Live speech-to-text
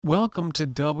Welcome to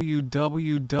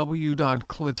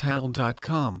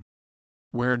www.clatile.com.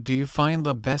 Where do you find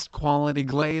the best quality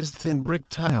glazed thin brick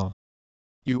tile?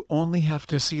 You only have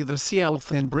to see the CL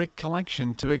Thin Brick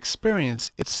collection to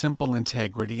experience its simple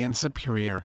integrity and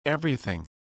superior everything.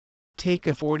 Take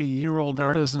a 40-year-old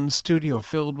artisan studio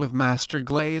filled with master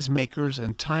glaze makers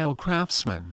and tile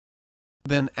craftsmen.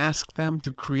 Then ask them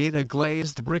to create a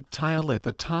glazed brick tile at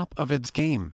the top of its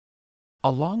game.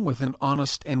 Along with an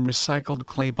honest and recycled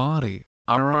clay body,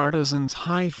 our artisans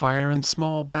high fire in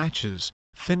small batches,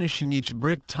 finishing each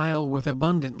brick tile with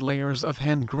abundant layers of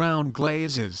hand-ground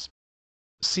glazes.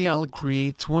 CL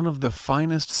creates one of the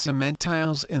finest cement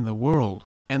tiles in the world,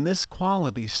 and this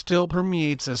quality still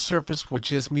permeates a surface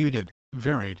which is muted,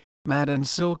 varied, matte and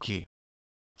silky.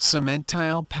 Cement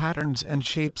tile patterns and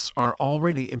shapes are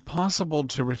already impossible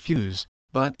to refuse,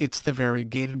 but it's the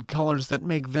variegated colors that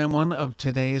make them one of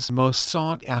today's most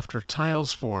sought-after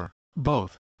tiles for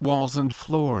both walls and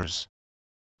floors.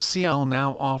 CL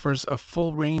now offers a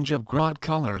full range of grout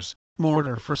colors,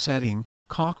 mortar for setting,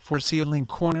 caulk for sealing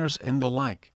corners and the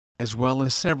like, as well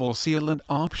as several sealant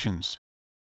options.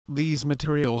 These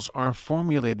materials are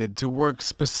formulated to work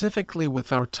specifically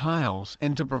with our tiles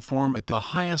and to perform at the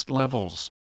highest levels.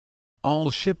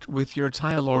 All shipped with your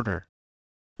tile order.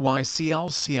 Why CL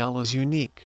is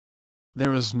unique.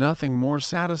 There is nothing more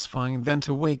satisfying than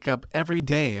to wake up every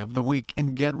day of the week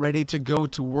and get ready to go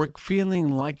to work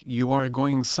feeling like you are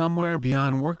going somewhere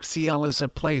beyond work. CL is a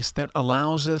place that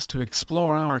allows us to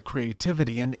explore our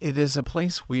creativity, and it is a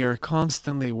place we are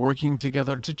constantly working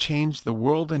together to change the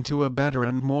world into a better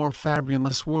and more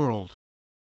fabulous world.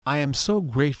 I am so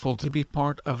grateful to be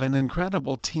part of an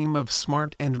incredible team of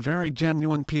smart and very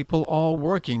genuine people, all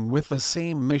working with the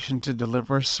same mission to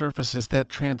deliver surfaces that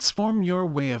transform your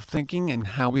way of thinking and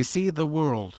how we see the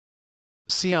world.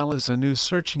 CL is a new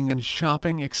searching and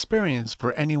shopping experience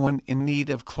for anyone in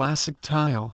need of classic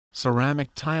tile,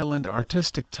 ceramic tile and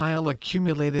artistic tile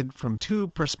accumulated from two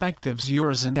perspectives,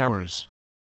 yours and ours.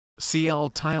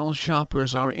 CL tile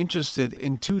shoppers are interested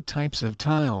in two types of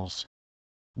tiles.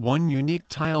 One, unique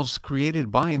tiles created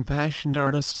by impassioned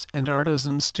artists and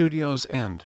artisan studios,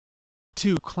 and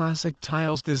two, classic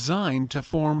tiles designed to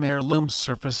form heirloom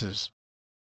surfaces.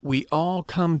 We all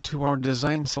come to our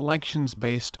design selections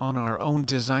based on our own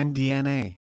design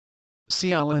DNA.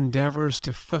 CL endeavors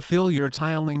to fulfill your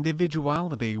tile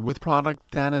individuality with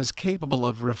product that is capable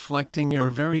of reflecting your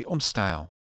very own style.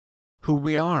 Who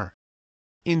we are.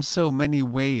 In so many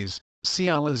ways,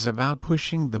 CL is about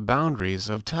pushing the boundaries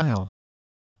of tile.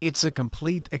 It's a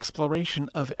complete exploration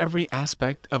of every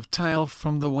aspect of tile,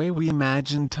 from the way we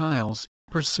imagine tiles,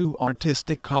 pursue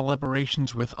artistic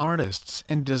collaborations with artists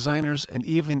and designers, and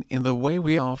even in the way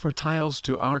we offer tiles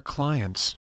to our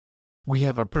clients. We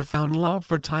have a profound love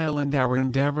for tile, and our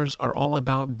endeavors are all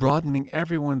about broadening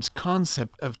everyone's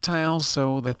concept of tiles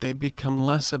so that they become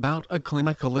less about a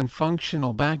clinical and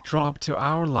functional backdrop to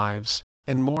our lives,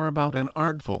 and more about an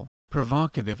artful,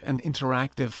 provocative and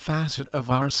interactive facet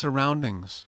of our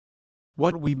surroundings.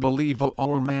 What we believe,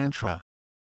 our mantra.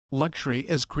 Luxury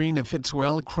is green. If it's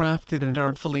well crafted and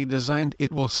artfully designed,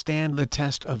 it will stand the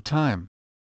test of time.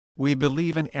 We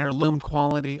believe in heirloom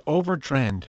quality over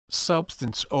trend,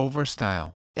 substance over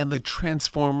style, and the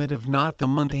transformative, not the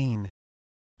mundane.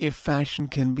 If fashion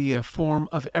can be a form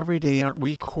of everyday art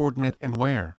we coordinate and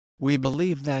wear, we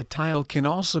believe that tile can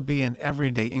also be an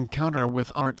everyday encounter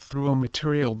with art through a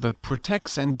material that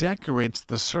protects and decorates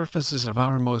the surfaces of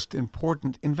our most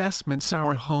important investments,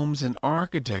 our homes and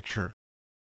architecture.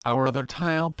 Our other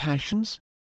tile passions?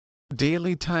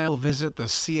 Daily Tile. Visit the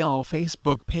CL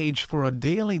Facebook page for a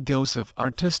daily dose of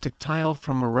artistic tile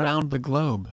from around the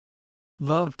globe.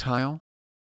 Love tile?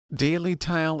 Daily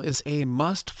Tile is a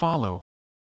must-follow.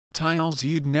 Tiles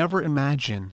you'd never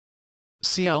imagine.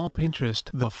 CL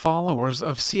Pinterest. The followers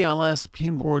of CL's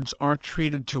pinboards are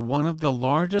treated to one of the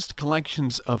largest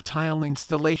collections of tile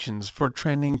installations for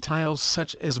trending tiles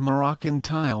such as Moroccan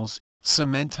tiles,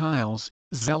 cement tiles,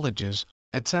 zellages,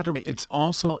 etc. It's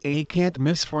also a can't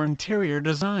miss for interior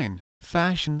design,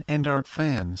 fashion and art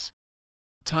fans.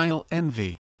 Tile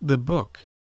Envy, the book.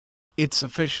 It's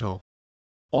official.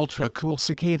 Ultra Cool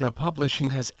Cicada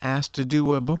Publishing has asked to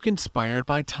do a book inspired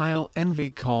by Tile Envy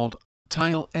called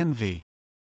Tile Envy.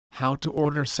 How to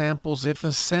order samples. If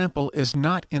a sample is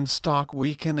not in stock,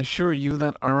 we can assure you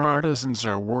that our artisans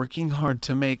are working hard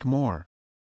to make more.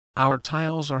 Our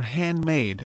tiles are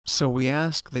handmade, so we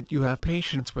ask that you have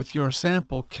patience with your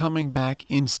sample coming back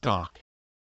in stock.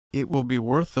 It will be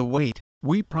worth the wait,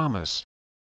 we promise.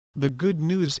 The good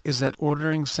news is that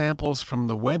ordering samples from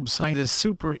the website is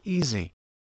super easy.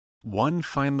 1.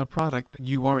 Find the product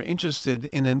you are interested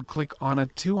in and click on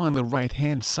it. 2. On the right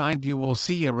hand side you will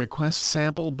see a request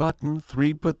sample button.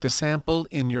 3. Put the sample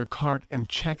in your cart and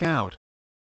check out.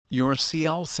 Your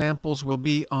CL samples will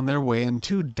be on their way in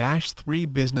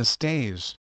 2-3 business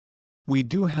days. We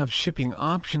do have shipping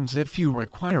options if you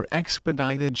require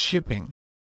expedited shipping.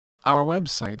 Our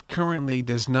website currently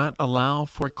does not allow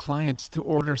for clients to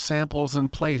order samples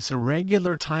and place a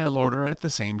regular tile order at the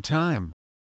same time.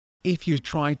 If you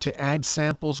try to add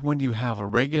samples when you have a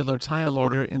regular tile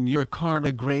order in your cart,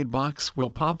 a gray box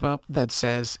will pop up that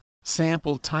says,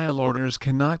 "Sample tile orders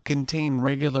cannot contain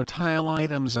regular tile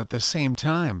items at the same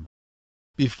time."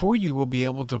 Before you will be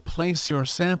able to place your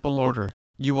sample order,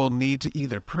 you will need to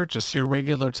either purchase your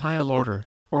regular tile order,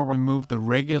 or remove the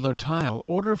regular tile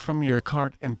order from your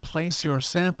cart and place your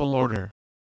sample order.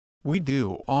 We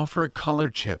do offer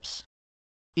color chips.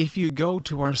 If you go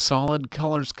to our solid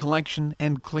colors collection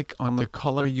and click on the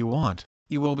color you want,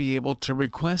 you will be able to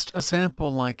request a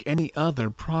sample like any other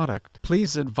product.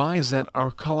 Please advise that our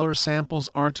color samples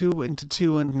are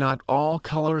 2x2 and not all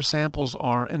color samples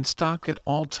are in stock at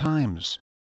all times.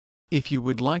 If you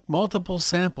would like multiple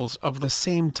samples of the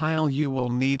same tile, you will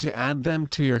need to add them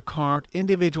to your cart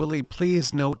individually.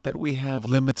 Please note that we have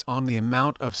limits on the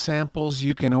amount of samples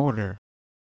you can order.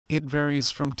 It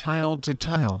varies from tile to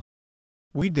tile.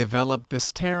 We developed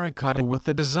this terracotta with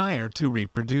the desire to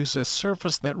reproduce a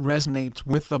surface that resonates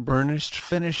with the burnished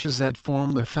finishes that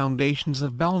form the foundations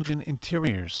of Belgian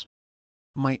interiors.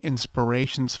 My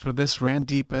inspirations for this ran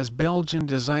deep, as Belgian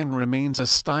design remains a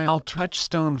style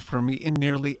touchstone for me in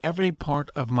nearly every part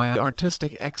of my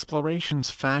artistic explorations.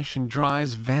 Fashion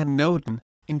Dries van Noten,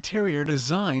 interior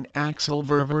design Axel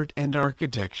Vervoort, and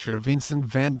architecture Vincent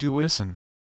van Duissen.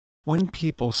 When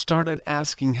people started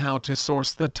asking how to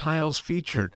source the tiles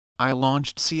featured, I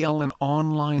launched CL, an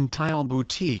online tile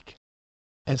boutique.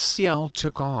 As CL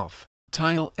took off,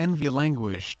 tile envy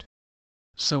languished.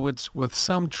 So it's with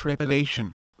some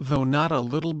trepidation, though not a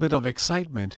little bit of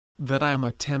excitement, that I'm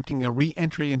attempting a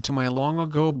re-entry into my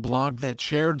long-ago blog that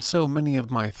shared so many of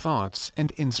my thoughts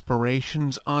and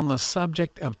inspirations on the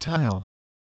subject of tile.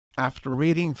 After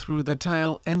reading through the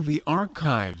Tile Envy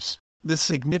archives, the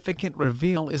significant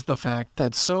reveal is the fact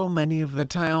that so many of the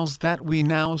tiles that we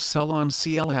now sell on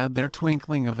CL had their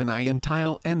twinkling of an eye in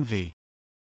Tile Envy.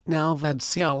 Now that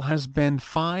CL has been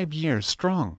 5 years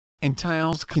strong, and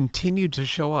tiles continue to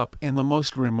show up in the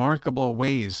most remarkable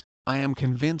ways, I am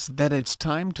convinced that it's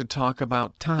time to talk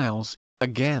about tiles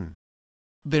again.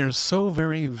 There's so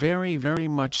very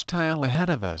much tile ahead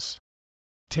of us.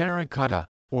 Terracotta,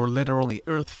 or literally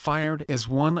earth-fired, is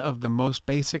one of the most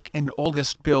basic and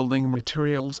oldest building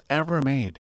materials ever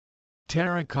made.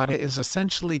 Terracotta is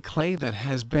essentially clay that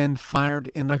has been fired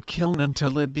in a kiln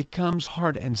until it becomes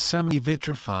hard and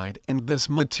semi-vitrified, and this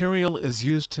material is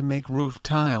used to make roof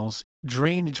tiles,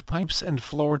 drainage pipes and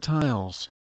floor tiles.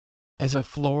 As a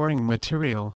flooring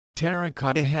material,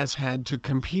 terracotta has had to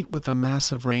compete with a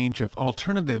massive range of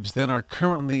alternatives that are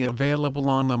currently available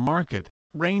on the market,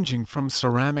 ranging from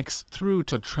ceramics through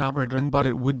to travertine, but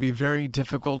it would be very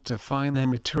difficult to find a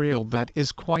material that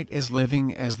is quite as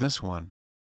living as this one.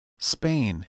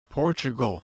 Spain,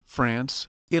 Portugal, France,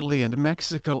 Italy and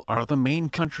Mexico are the main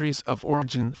countries of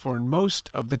origin for most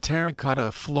of the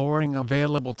terracotta flooring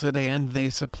available today, and they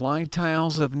supply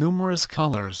tiles of numerous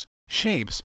colors,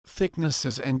 shapes,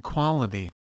 thicknesses and quality.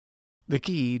 The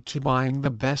key to buying the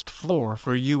best floor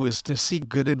for you is to seek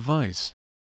good advice.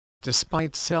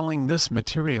 Despite selling this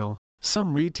material,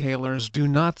 some retailers do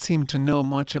not seem to know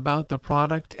much about the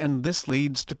product, and this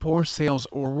leads to poor sales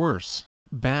or worse,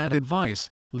 bad advice,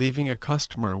 leaving a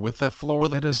customer with a floor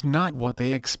that is not what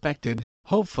they expected.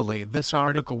 Hopefully this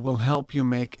article will help you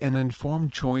make an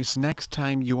informed choice next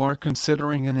time you are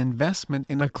considering an investment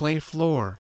in a clay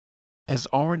floor. As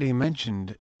already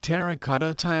mentioned,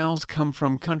 terracotta tiles come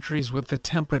from countries with a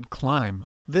temperate climate.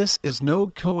 This is no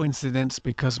coincidence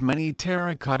because many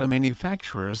terracotta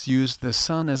manufacturers use the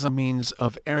sun as a means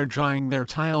of air drying their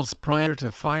tiles prior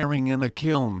to firing in a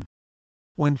kiln.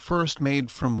 When first made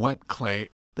from wet clay,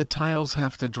 the tiles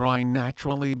have to dry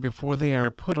naturally before they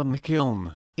are put on the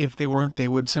kiln. If they weren't, they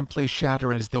would simply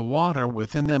shatter as the water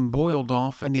within them boiled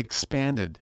off and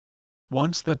expanded.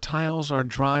 Once the tiles are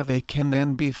dry, they can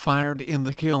then be fired in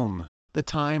the kiln, the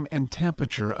time and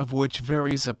temperature of which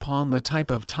varies upon the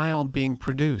type of tile being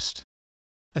produced.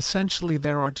 Essentially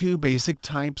there are two basic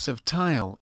types of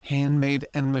tile, handmade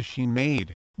and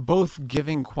machine-made, both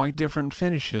giving quite different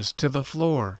finishes to the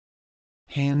floor.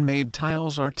 Handmade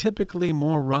tiles are typically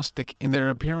more rustic in their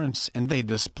appearance and they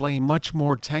display much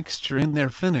more texture in their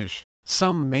finish.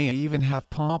 Some may even have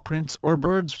paw prints or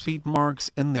birds' feet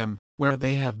marks in them, where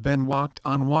they have been walked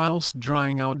on whilst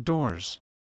drying outdoors.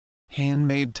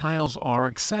 Handmade tiles are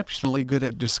exceptionally good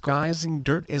at disguising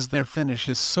dirt as their finish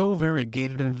is so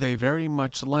variegated, and they very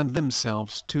much lend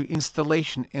themselves to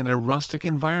installation in a rustic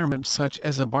environment such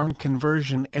as a barn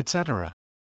conversion, etc.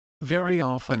 Very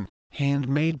often,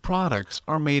 handmade products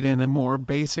are made in a more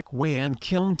basic way and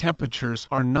kiln temperatures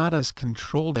are not as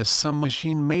controlled as some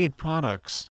machine-made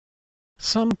products.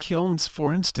 Some kilns,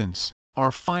 for instance, are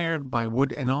fired by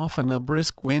wood, and often a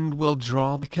brisk wind will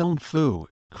draw the kiln flue,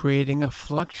 creating a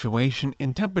fluctuation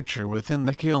in temperature within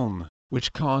the kiln,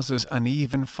 which causes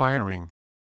uneven firing.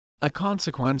 A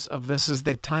consequence of this is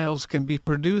that tiles can be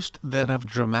produced that have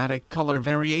dramatic color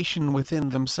variation within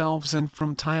themselves and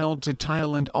from tile to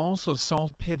tile, and also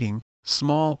salt pitting,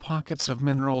 small pockets of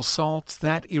mineral salts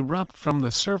that erupt from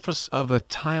the surface of the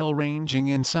tile ranging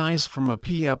in size from a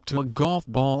pea up to a golf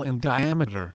ball in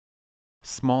diameter.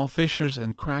 Small fissures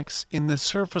and cracks in the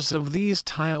surface of these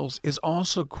tiles is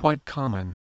also quite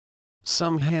common.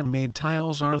 Some handmade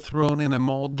tiles are thrown in a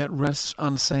mold that rests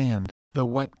on sand, the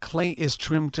wet clay is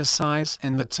trimmed to size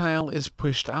and the tile is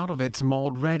pushed out of its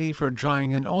mold ready for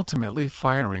drying and ultimately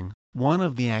firing. One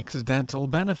of the accidental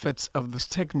benefits of this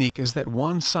technique is that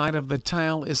one side of the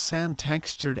tile is sand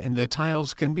textured and the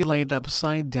tiles can be laid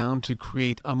upside down to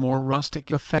create a more rustic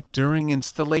effect during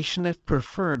installation if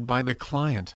preferred by the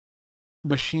client.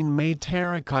 Machine-made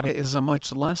terracotta is a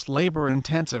much less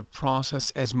labor-intensive process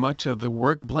as much of the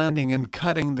work blending and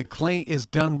cutting the clay is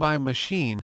done by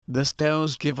machine. This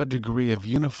does give a degree of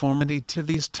uniformity to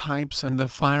these types, and the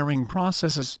firing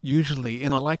process is usually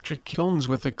in electric kilns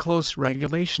with a close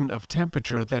regulation of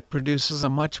temperature that produces a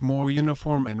much more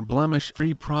uniform and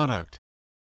blemish-free product.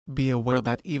 Be aware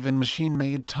that even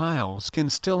machine-made tiles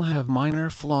can still have minor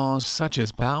flaws such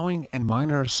as bowing and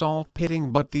minor salt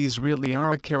pitting, but these really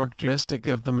are a characteristic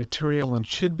of the material and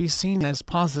should be seen as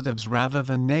positives rather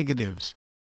than negatives.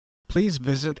 Please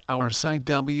visit our site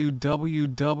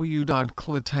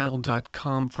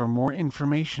www.clatile.com for more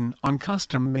information on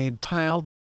custom-made tile